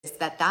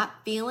that that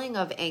feeling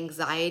of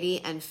anxiety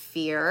and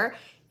fear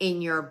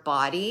in your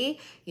body,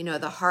 you know,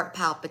 the heart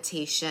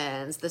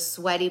palpitations, the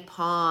sweaty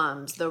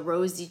palms, the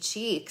rosy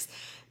cheeks,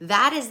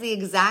 that is the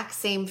exact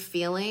same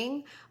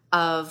feeling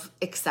of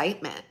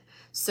excitement.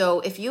 So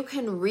if you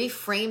can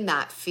reframe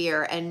that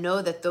fear and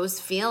know that those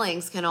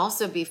feelings can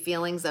also be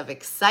feelings of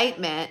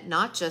excitement,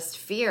 not just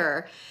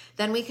fear,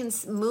 then we can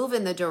move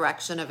in the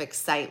direction of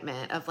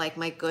excitement, of like,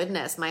 my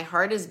goodness, my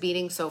heart is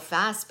beating so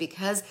fast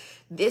because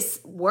this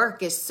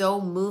work is so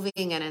moving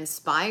and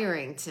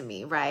inspiring to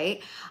me,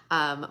 right?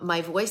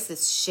 My voice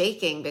is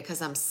shaking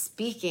because I'm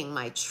speaking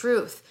my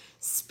truth.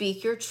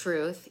 Speak your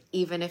truth,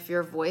 even if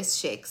your voice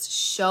shakes.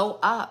 Show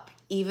up,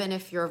 even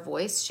if your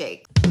voice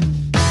shakes.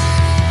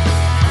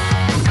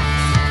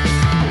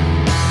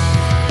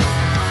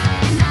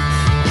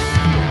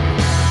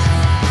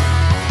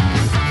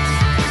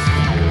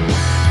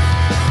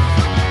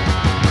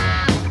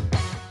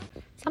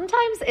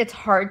 Sometimes it's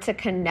hard to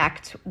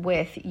connect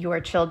with your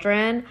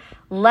children,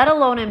 let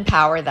alone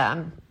empower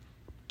them.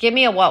 Give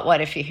me a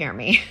what if you hear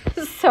me.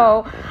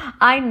 So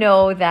I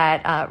know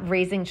that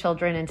raising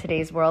children in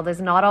today's world is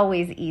not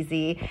always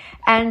easy,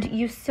 and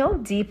you so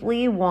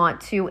deeply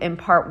want to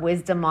impart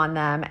wisdom on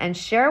them and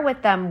share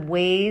with them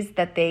ways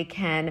that they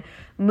can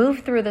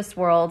move through this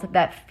world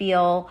that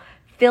feel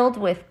filled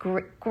with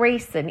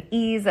grace and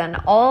ease and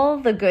all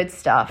the good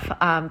stuff,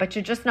 but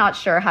you're just not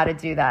sure how to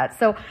do that.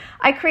 So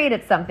I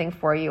created something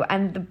for you.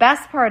 And the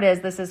best part is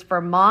this is for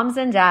moms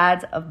and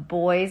dads of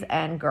boys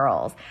and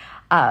girls.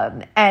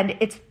 And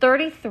it's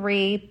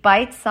 33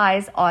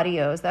 bite-sized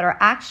audios that are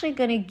actually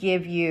going to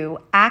give you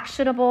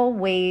actionable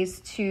ways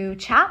to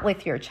chat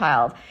with your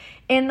child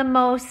in the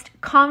most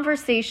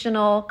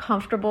conversational,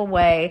 comfortable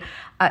way,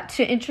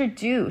 to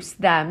introduce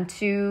them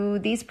to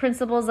these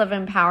principles of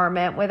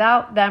empowerment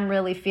without them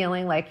really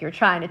feeling like you're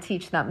trying to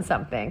teach them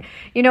something.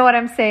 You know what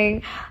I'm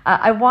saying?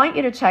 I want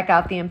you to check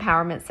out the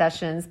empowerment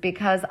sessions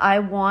because I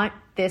want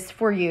this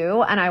for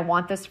you and I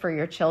want this for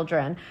your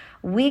children.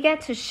 We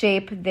get to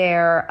shape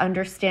their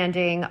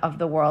understanding of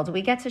the world.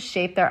 We get to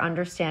shape their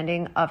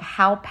understanding of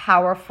how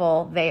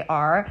powerful they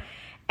are.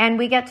 And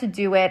we get to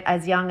do it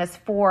as young as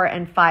 4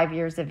 and 5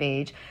 years of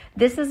age.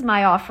 This is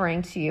my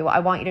offering to you. I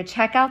want you to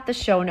check out the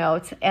show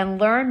notes and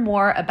learn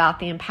more about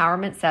the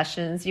empowerment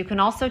sessions. You can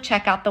also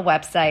check out the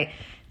website,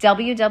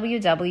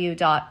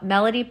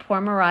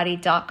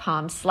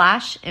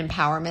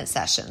 www.melodypourmoradi.com/empowerment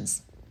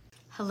sessions.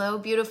 Hello,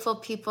 beautiful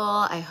people.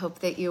 I hope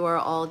that you are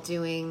all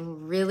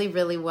doing really,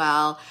 really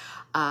well.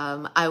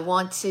 I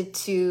wanted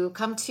to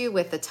come to you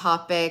with a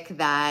topic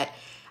that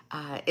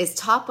is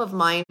top of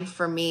mind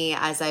for me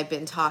as I've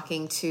been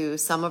talking to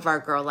some of our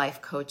Girl Life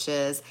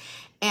coaches.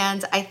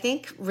 And I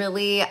think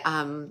really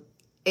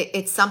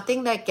it's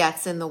something that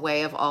gets in the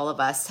way of all of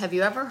us. Have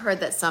you ever heard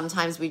that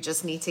sometimes we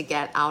just need to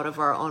get out of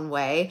our own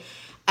way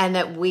and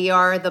that we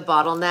are the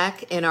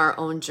bottleneck in our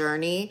own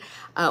journey,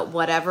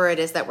 whatever it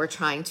is that we're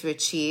trying to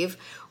achieve?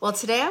 Well,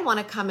 today I want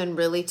to come and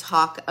really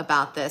talk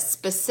about this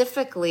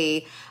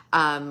specifically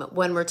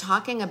when we're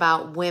talking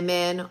about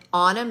women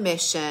on a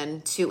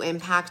mission to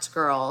impact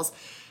girls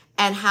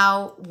and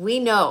how we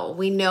know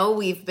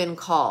we've been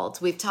called.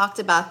 We've talked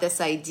about this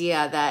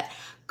idea that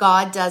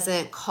God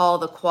doesn't call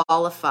the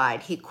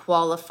qualified. He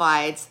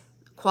qualifies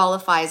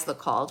the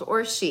called,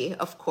 or she,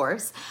 of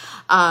course.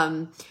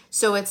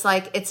 So it's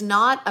like, it's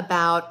not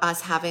about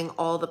us having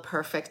all the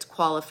perfect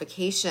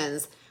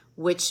qualifications,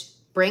 which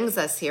brings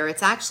us here.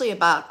 It's actually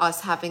about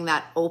us having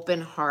that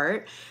open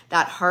heart,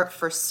 that heart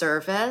for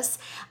service.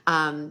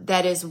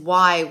 That is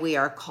why we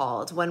are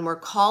called. When we're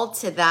called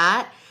to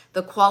that,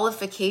 the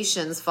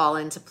qualifications fall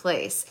into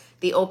place.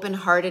 The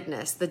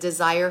open-heartedness, the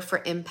desire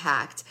for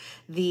impact,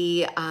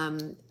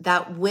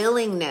 that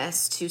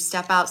willingness to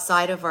step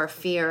outside of our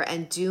fear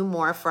and do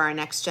more for our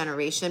next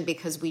generation,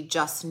 because we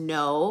just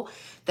know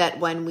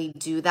that when we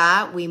do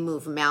that, we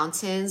move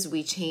mountains,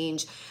 we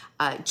change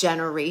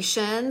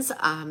generations.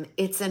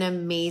 It's an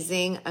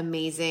amazing,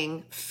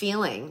 amazing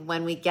feeling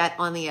when we get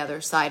on the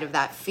other side of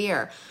that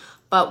fear.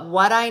 But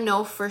what I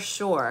know for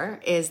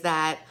sure is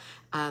that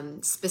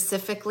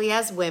specifically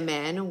as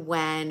women,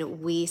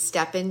 when we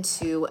step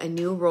into a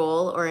new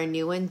role or a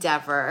new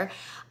endeavor,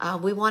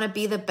 we want to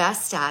be the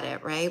best at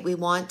it, right? We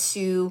want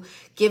to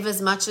give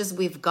as much as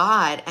we've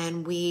got,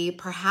 and we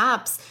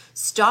perhaps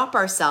stop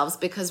ourselves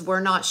because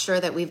we're not sure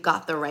that we've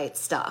got the right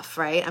stuff,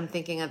 right? I'm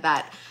thinking of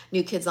that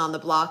New Kids on the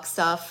Block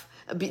song,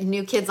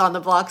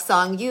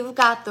 "You've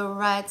got the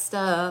right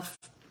stuff,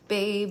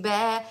 baby."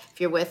 If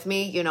you're with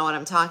me, you know what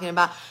I'm talking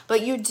about.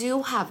 But you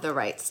do have the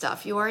right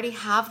stuff. You already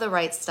have the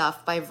right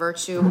stuff by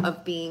virtue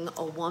of being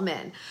a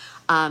woman.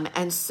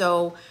 And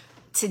so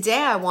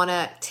today I want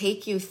to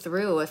take you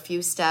through a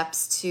few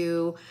steps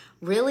to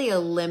really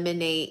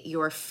eliminate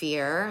your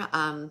fear.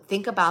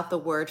 Think about the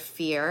word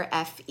fear,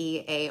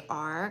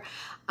 F-E-A-R.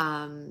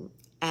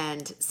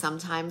 And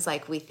sometimes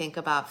like we think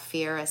about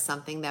fear as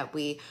something that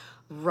we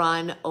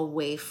run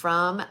away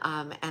from.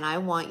 And I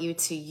want you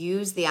to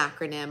use the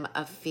acronym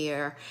of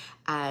fear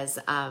as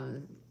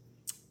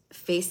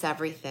face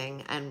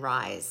everything and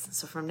rise.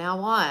 So from now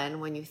on,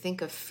 when you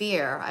think of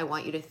fear, I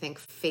want you to think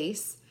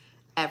face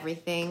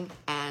everything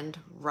and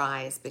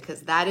rise,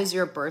 because that is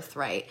your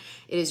birthright.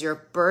 It is your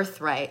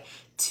birthright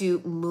to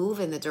move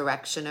in the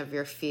direction of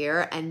your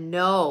fear and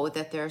know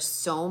that there's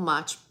so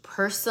much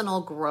personal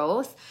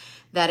growth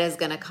that is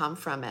going to come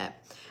from it.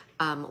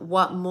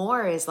 What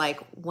more is like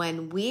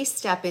when we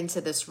step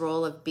into this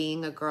role of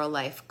being a girl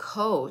life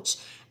coach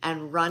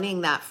and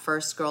running that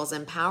first girls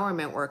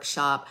empowerment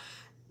workshop,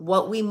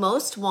 what we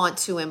most want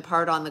to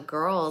impart on the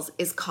girls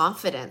is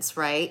confidence,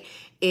 right?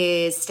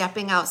 Is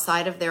stepping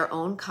outside of their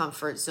own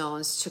comfort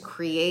zones to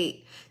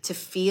create, to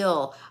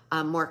feel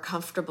more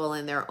comfortable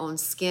in their own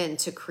skin,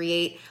 to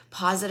create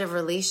positive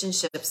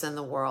relationships in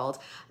the world.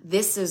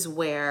 This is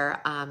where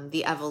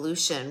the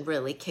evolution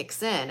really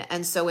kicks in.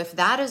 And so if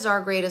that is our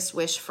greatest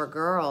wish for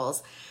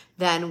girls,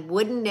 then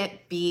wouldn't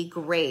it be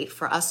great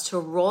for us to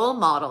role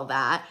model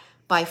that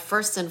by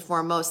first and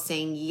foremost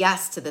saying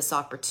yes to this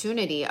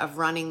opportunity of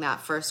running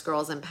that first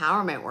girls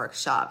empowerment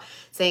workshop,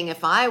 saying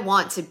if I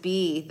want to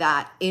be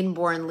that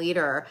inborn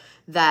leader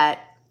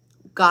that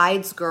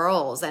guides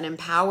girls and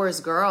empowers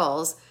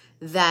girls,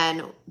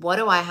 then what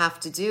do I have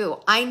to do?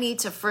 I need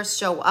to first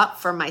show up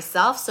for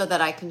myself so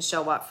that I can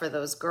show up for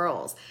those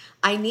girls.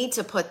 I need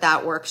to put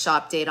that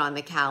workshop date on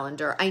the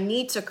calendar. I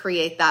need to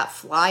create that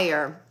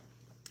flyer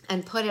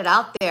and put it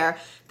out there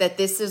that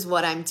this is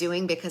what I'm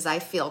doing because I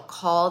feel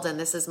called and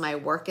this is my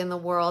work in the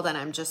world and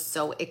I'm just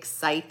so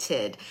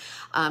excited.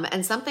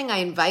 And something I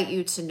invite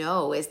you to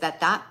know is that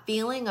that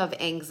feeling of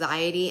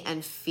anxiety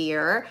and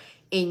fear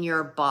in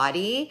your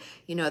body,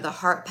 you know, the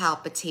heart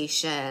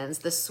palpitations,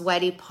 the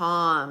sweaty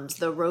palms,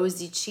 the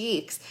rosy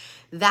cheeks,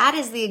 that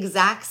is the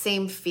exact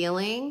same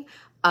feeling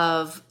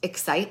of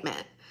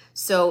excitement.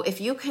 So if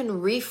you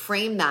can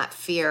reframe that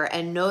fear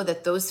and know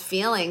that those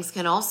feelings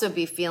can also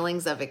be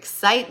feelings of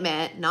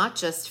excitement, not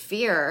just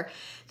fear,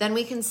 then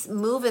we can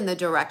move in the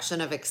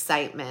direction of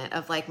excitement,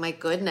 of like, my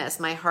goodness,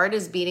 my heart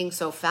is beating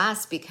so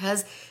fast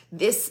because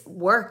this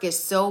work is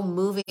so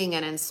moving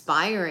and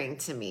inspiring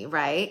to me,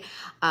 right?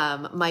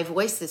 My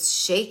voice is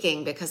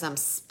shaking because I'm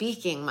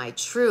speaking my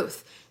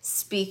truth.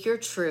 Speak your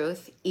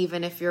truth,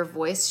 even if your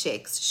voice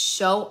shakes.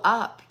 Show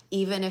up,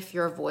 even if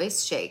your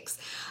voice shakes.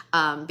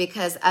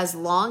 Because as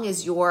long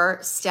as you're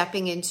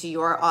stepping into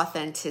your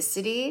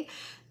authenticity,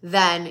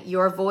 then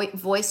your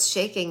voice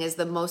shaking is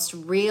the most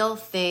real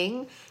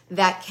thing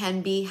that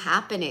can be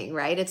happening,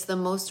 right? It's the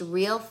most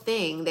real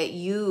thing that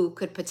you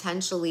could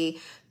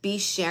potentially be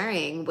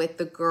sharing with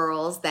the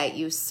girls that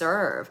you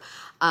serve.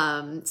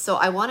 So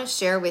I want to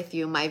share with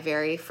you my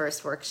very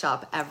first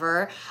workshop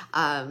ever.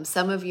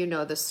 Some of you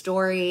know the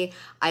story.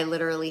 I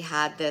literally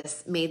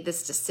made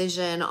this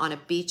decision on a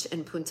beach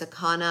in Punta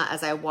Cana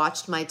as I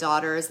watched my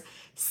daughters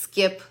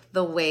skip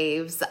the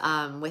waves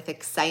with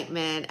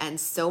excitement and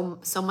so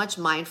much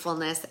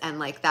mindfulness and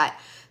like that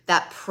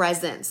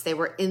presence. They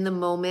were in the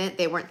moment.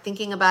 They weren't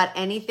thinking about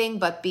anything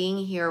but being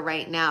here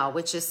right now,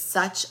 which is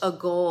such a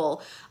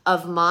goal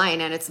of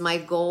mine. And it's my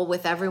goal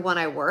with everyone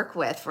I work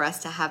with, for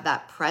us to have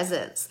that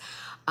presence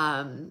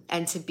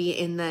and to be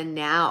in the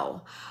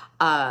now.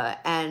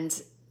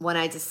 And when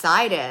I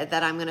decided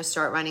that I'm going to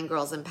start running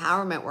girls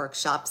empowerment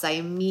workshops, I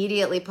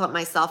immediately put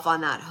myself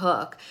on that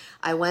hook.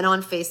 I went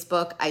on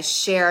Facebook. I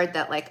shared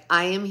that like,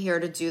 I am here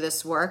to do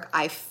this work.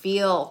 I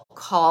feel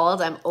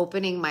called. I'm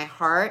opening my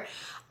heart.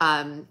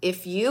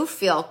 If you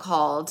feel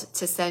called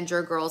to send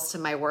your girls to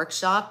my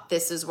workshop,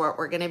 this is what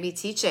we're going to be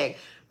teaching.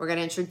 We're going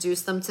to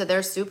introduce them to their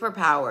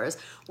superpowers.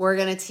 We're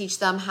going to teach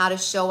them how to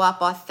show up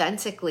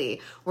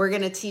authentically. We're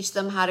going to teach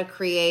them how to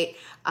create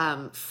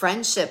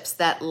friendships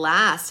that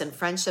last and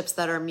friendships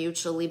that are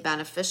mutually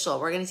beneficial.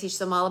 We're going to teach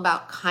them all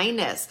about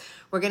kindness.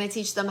 We're going to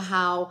teach them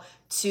how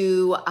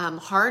to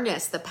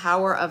harness the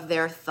power of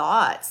their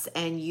thoughts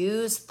and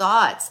use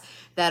thoughts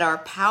that are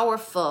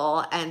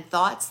powerful and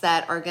thoughts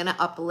that are going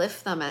to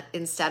uplift them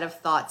instead of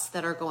thoughts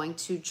that are going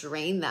to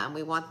drain them.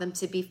 We want them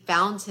to be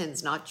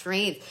fountains, not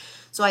drains.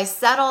 So I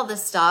said all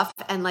this stuff,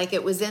 and like,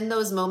 it was in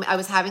those moments, I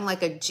was having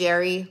like a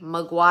Jerry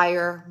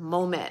Maguire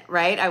moment,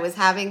 right? I was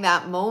having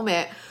that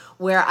moment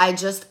where I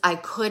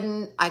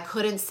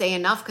couldn't say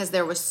enough because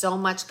there was so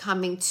much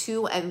coming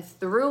to and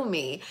through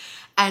me.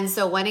 And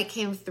so when it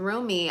came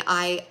through me,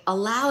 I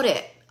allowed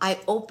it. I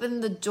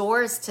opened the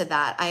doors to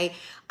that.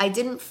 I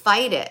didn't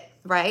fight it,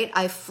 right?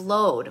 I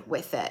flowed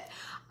with it.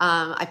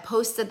 I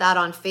posted that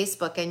on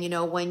Facebook. And you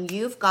know, when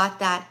you've got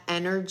that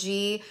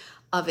energy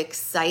of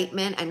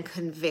excitement and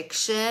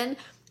conviction,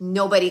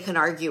 nobody can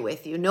argue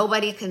with you.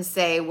 Nobody can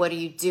say, what are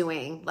you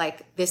doing?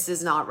 Like, this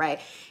is not right.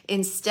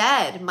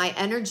 Instead, my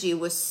energy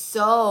was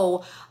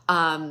so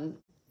anabolic.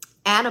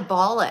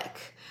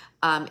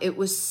 It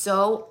was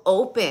so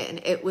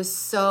open. It was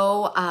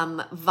so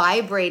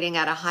vibrating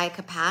at a high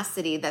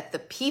capacity that the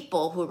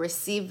people who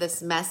received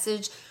this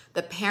message,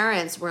 the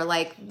parents, were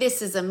like,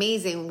 this is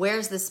amazing.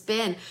 Where's this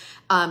been?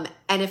 And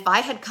if I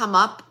had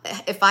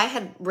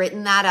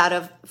written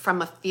that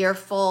from a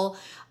fearful,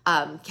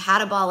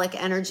 catabolic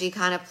energy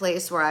kind of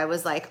place where I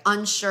was like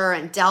unsure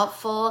and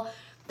doubtful,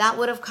 that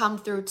would have come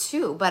through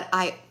too. But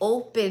I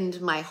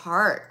opened my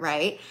heart,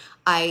 right?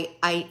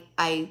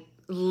 I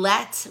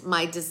let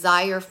my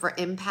desire for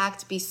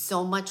impact be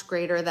so much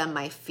greater than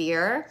my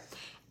fear.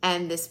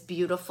 And this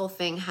beautiful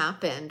thing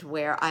happened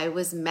where I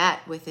was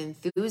met with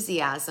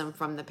enthusiasm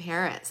from the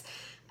parents.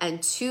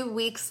 And 2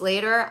 weeks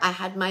later, I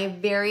had my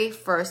very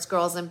first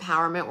girls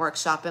empowerment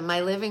workshop in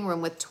my living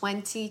room with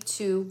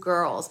 22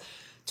 girls.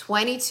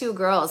 22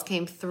 girls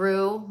came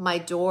through my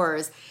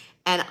doors,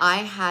 and I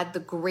had the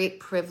great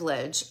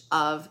privilege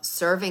of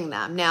serving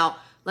them. Now,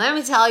 let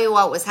me tell you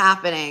what was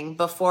happening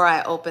before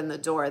I opened the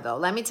door, though.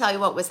 Let me tell you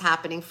what was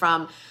happening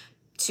from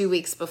 2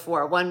 weeks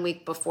before, 1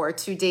 week before,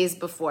 2 days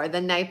before,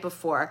 the night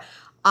before.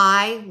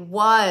 I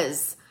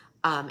was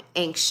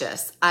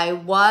anxious. I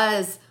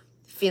was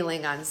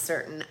feeling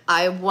uncertain.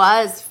 I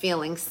was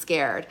feeling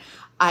scared.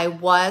 I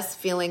was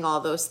feeling all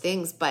those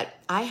things, but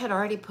I had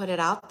already put it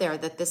out there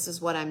that this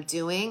is what I'm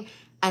doing,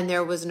 and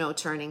there was no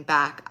turning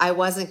back. I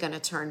wasn't going to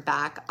turn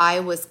back.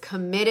 I was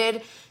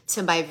committed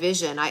to my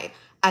vision.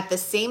 At the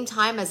same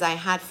time as I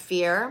had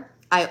fear,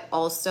 I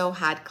also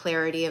had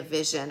clarity of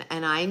vision,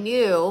 and I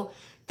knew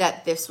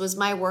that this was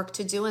my work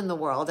to do in the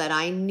world, and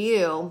I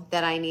knew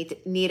that I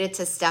needed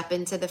to step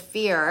into the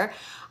fear.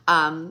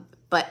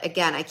 But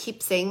again, I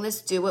keep saying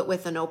this, do it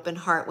with an open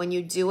heart. When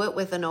you do it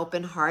with an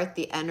open heart,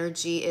 the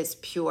energy is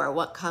pure.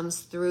 What comes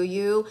through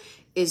you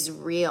is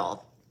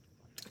real.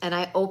 And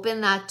I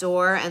opened that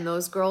door, and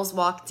those girls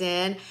walked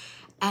in,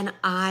 and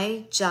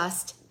I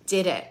just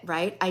did it,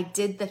 right? I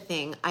did the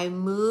thing. I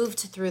moved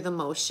through the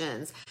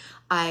motions.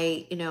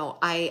 I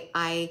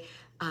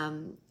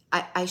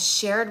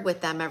shared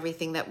with them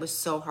everything that was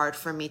so hard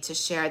for me to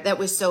share, that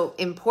was so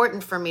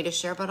important for me to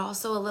share, but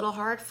also a little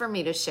hard for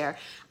me to share.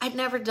 I'd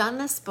never done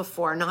this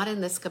before, not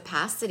in this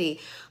capacity,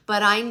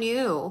 but I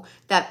knew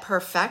that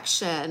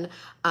perfection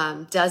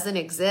doesn't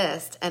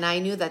exist. And I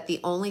knew that the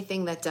only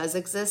thing that does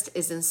exist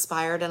is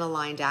inspired and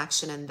aligned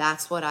action. And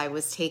that's what I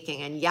was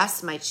taking. And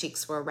yes, my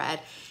cheeks were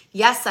red.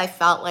 Yes, I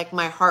felt like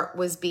my heart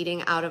was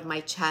beating out of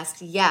my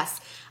chest.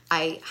 Yes,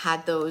 I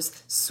had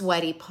those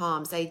sweaty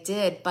palms. I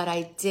did, but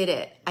I did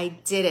it. I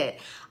did it.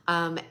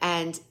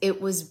 And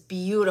it was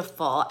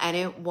beautiful, and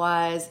it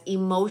was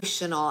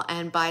emotional.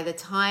 And by the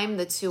time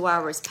the 2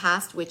 hours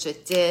passed, which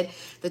it did,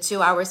 the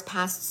 2 hours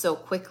passed so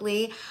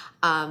quickly.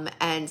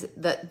 And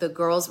the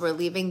girls were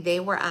leaving. They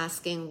were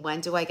asking,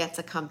 when do I get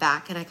to come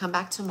back? Can I come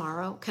back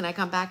tomorrow? Can I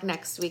come back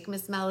next week,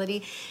 Miss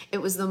Melody? It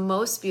was the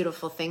most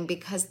beautiful thing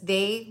because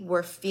they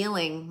were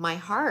feeling my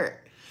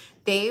heart.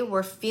 They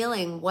were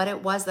feeling what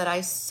it was that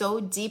I so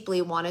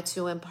deeply wanted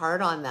to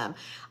impart on them.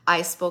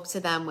 I spoke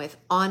to them with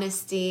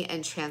honesty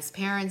and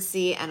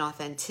transparency and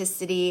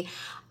authenticity,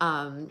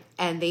 and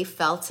they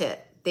felt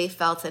it. They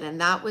felt it, and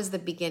that was the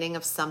beginning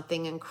of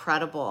something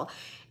incredible.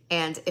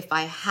 And if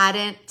I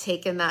hadn't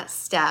taken that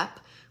step,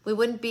 we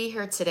wouldn't be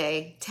here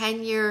today.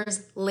 10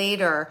 years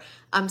later,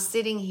 I'm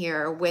sitting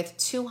here with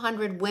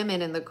 200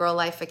 women in the Girl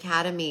Life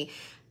Academy,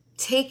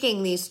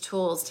 taking these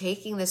tools,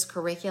 taking this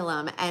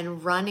curriculum,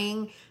 and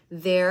running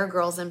their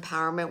girls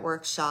empowerment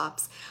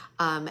workshops,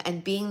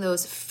 and being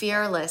those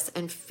fearless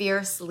and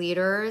fierce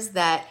leaders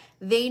that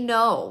they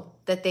know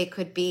that they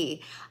could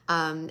be.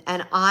 And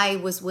I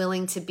was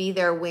willing to be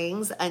their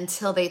wings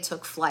until they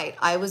took flight.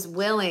 I was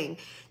willing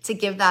to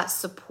give that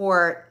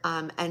support,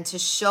 and to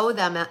show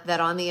them that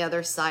on the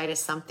other side is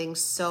something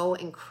so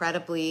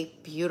incredibly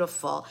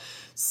beautiful.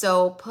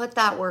 So put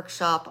that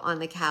workshop on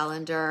the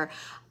calendar,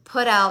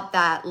 put out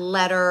that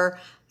letter,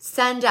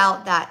 send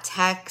out that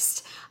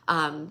text,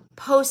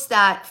 post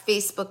that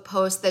Facebook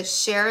post that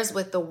shares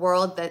with the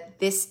world that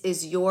this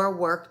is your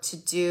work to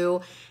do.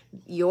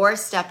 You're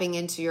stepping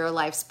into your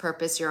life's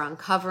purpose. You're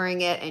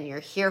uncovering it, and you're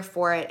here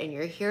for it, and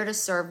you're here to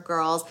serve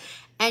girls,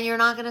 and you're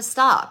not going to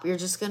stop. You're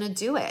just going to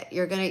do it.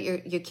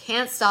 You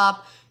can't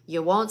stop.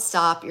 You won't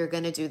stop. You're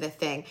going to do the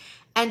thing,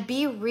 and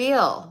be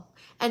real,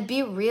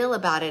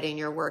 about it in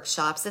your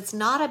workshops. It's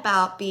not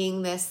about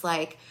being this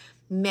like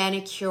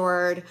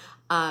manicured,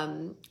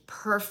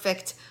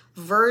 perfect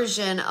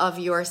version of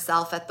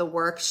yourself at the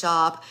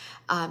workshop.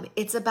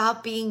 It's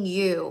about being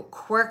you,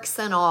 quirks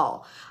and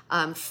all,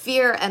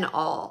 fear and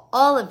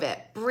all of it.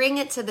 Bring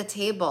it to the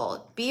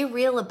table. Be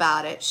real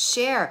about it.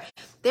 Share.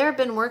 There have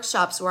been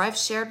workshops where I've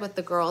shared with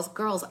the girls,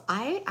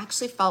 I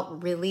actually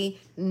felt really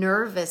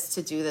nervous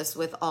to do this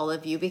with all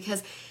of you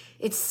because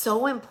it's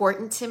so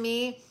important to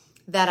me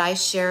that I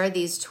share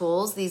these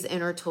tools, these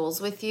inner tools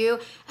with you.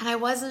 And I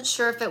wasn't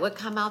sure if it would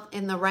come out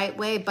in the right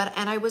way,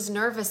 and I was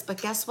nervous,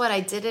 but guess what?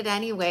 I did it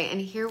anyway. And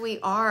here we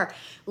are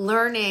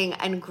learning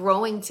and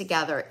growing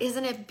together.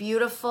 Isn't it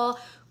beautiful?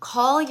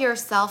 Call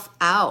yourself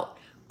out,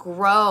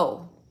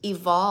 grow,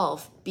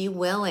 evolve, be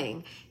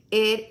willing.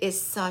 It is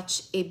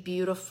such a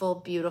beautiful,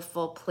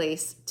 beautiful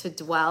place to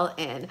dwell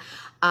in,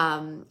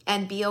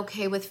 and be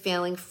okay with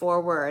failing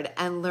forward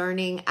and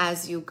learning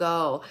as you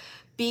go.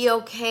 Be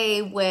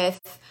okay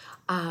with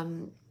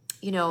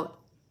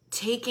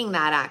taking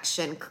that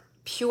action.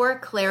 Pure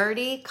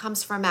clarity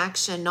comes from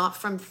action, not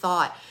from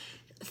thought.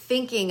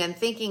 Thinking and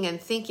thinking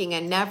and thinking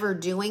and never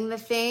doing the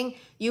thing,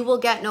 you will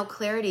get no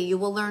clarity. You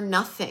will learn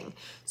nothing.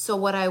 So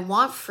what I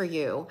want for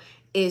you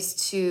is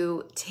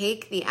to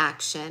take the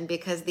action,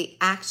 because the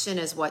action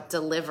is what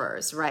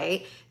delivers,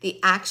 right? The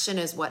action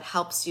is what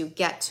helps you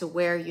get to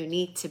where you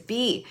need to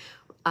be.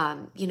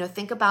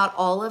 Think about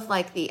all of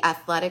like the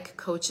athletic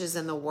coaches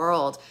in the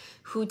world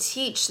who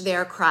teach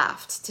their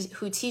craft,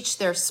 who teach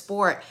their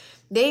sport.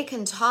 They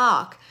can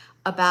talk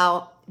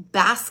about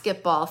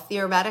basketball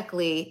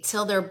theoretically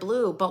till they're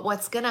blue, but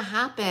what's going to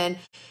happen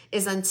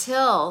is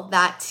until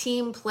that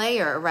team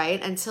player,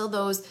 right? Until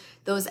those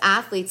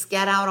athletes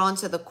get out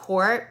onto the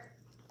court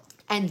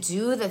and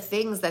do the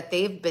things that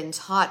they've been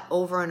taught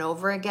over and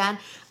over again,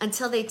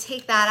 until they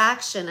take that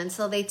action,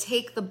 until they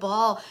take the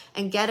ball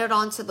and get it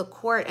onto the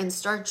court and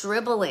start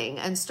dribbling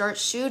and start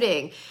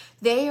shooting,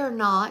 they are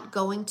not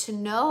going to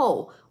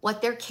know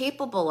what they're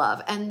capable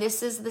of. And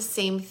this is the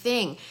same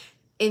thing.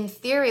 In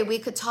theory, we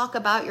could talk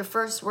about your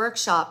first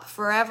workshop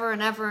forever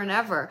and ever and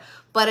ever,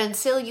 but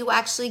until you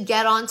actually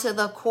get onto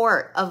the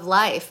court of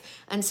life,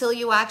 until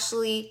you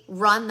actually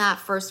run that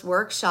first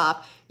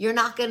workshop, you're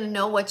not going to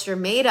know what you're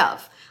made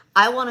of.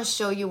 I want to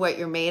show you what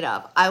you're made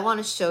of. I want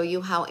to show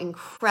you how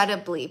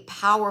incredibly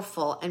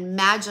powerful and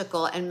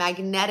magical and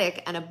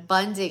magnetic and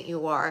abundant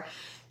you are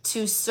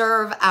to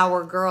serve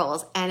our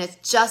girls. And it's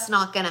just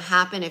not going to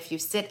happen if you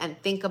sit and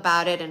think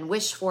about it and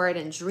wish for it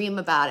and dream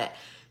about it.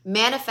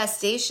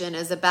 Manifestation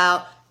is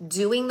about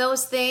doing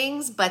those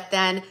things, but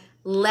then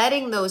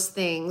letting those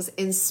things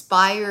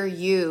inspire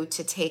you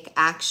to take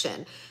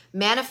action.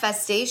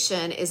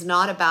 Manifestation is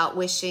not about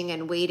wishing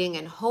and waiting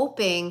and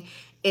hoping.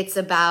 It's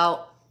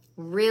about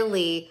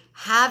really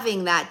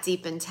having that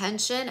deep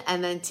intention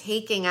and then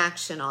taking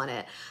action on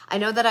it. I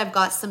know that I've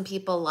got some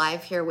people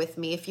live here with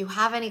me. If you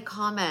have any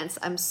comments,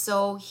 I'm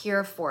so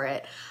here for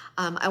it.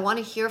 I want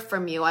to hear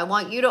from you. I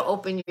want you to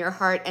open your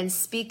heart and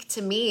speak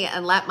to me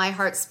and let my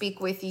heart speak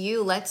with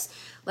you. Let's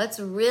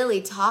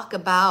really talk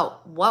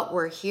about what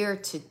we're here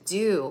to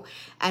do.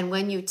 And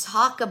when you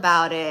talk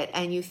about it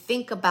and you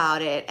think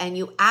about it and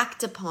you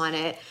act upon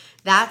it,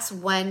 that's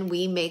when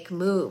we make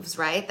moves,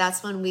 right?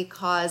 That's when we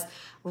cause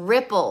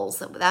ripples.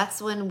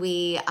 That's when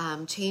we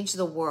change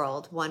the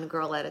world one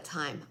girl at a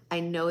time.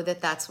 I know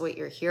that that's what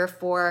you're here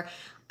for.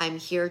 I'm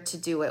here to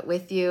do it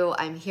with you.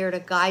 I'm here to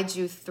guide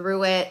you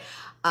through it.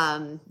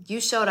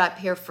 You showed up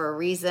here for a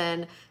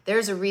reason.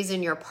 There's a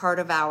reason you're part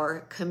of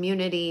our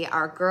community,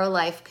 our Girl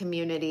Life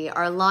community,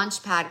 our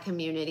Launchpad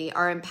community,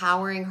 our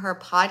Empowering Her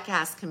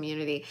podcast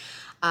community.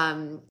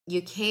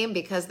 You came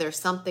because there's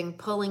something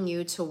pulling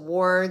you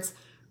towards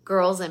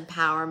girls'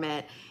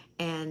 empowerment.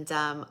 And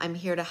I'm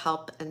here to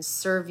help and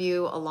serve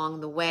you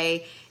along the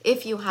way.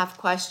 If you have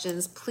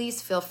questions,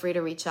 please feel free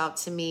to reach out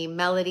to me,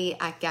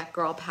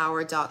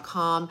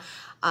 melody@getgirlpower.com.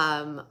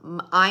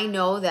 I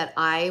know that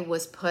I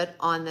was put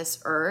on this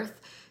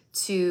earth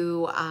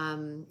to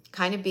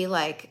kind of be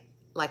like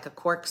a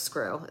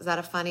corkscrew. Is that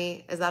a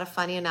funny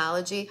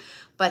analogy?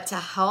 But to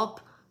help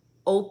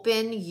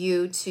open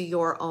you to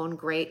your own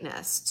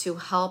greatness, to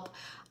help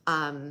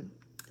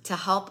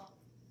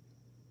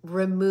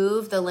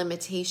remove the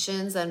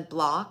limitations and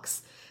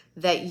blocks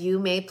that you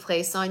may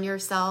place on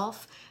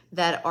yourself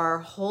that are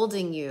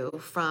holding you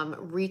from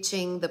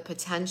reaching the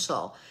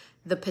potential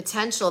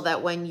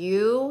that when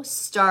you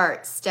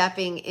start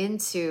stepping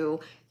into,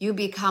 you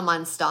become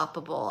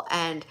unstoppable,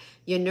 and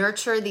you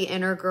nurture the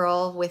inner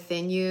girl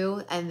within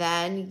you, and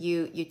then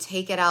you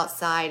take it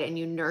outside and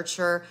you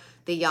nurture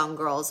the young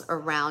girls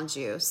around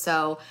you.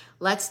 So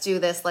let's do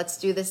this. Let's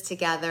do this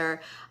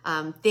together.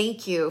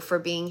 Thank you for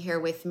being here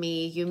with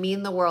me. You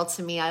mean the world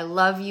to me. I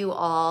love you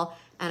all,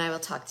 and I will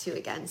talk to you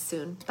again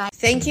soon. Bye.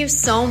 Thank you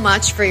so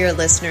much for your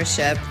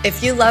listenership.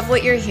 If you love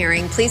what you're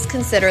hearing, please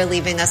consider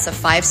leaving us a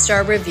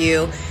 5-star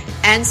review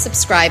and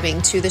subscribing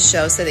to the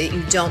show so that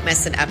you don't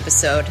miss an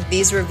episode.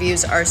 These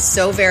reviews are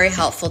so very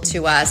helpful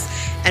to us,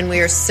 and we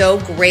are so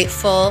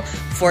grateful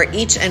for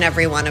each and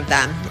every one of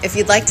them. If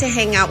you'd like to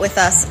hang out with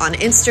us on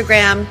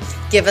Instagram,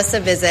 give us a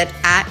visit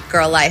at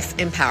Girl Life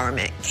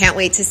Empowerment. Can't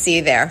wait to see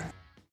you there.